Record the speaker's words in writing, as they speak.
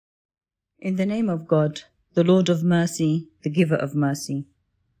In the name of God, the Lord of mercy, the giver of mercy.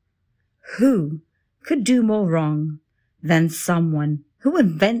 Who could do more wrong than someone who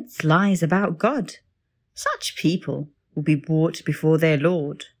invents lies about God? Such people will be brought before their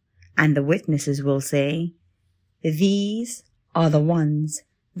Lord, and the witnesses will say, "These are the ones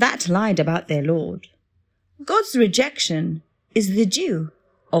that lied about their Lord." God's rejection is the due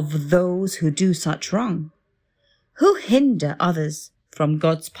of those who do such wrong, who hinder others from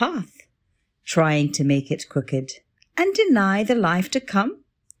God's path, trying to make it crooked and deny the life to come.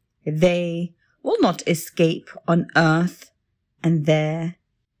 They will not escape on earth, and there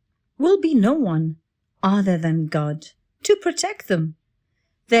will be no one other than God to protect them.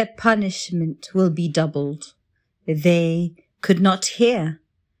 Their punishment will be doubled. They could not hear,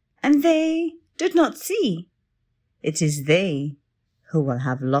 and they did not see. It is they who will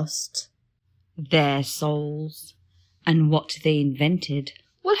have lost their souls, and what they invented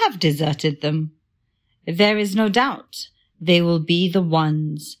will have deserted them. There is no doubt they will be the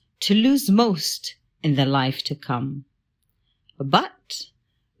ones to lose most in the life to come. But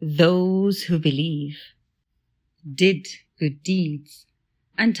those who believe, did good deeds,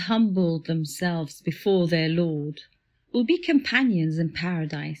 and humbled themselves before their Lord will be companions in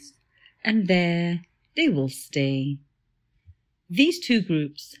paradise, and there they will stay. These two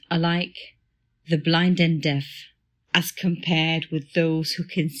groups are like the blind and deaf, as compared with those who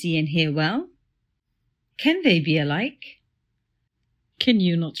can see and hear well. Can they be alike? Can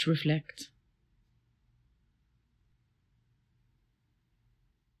you not reflect?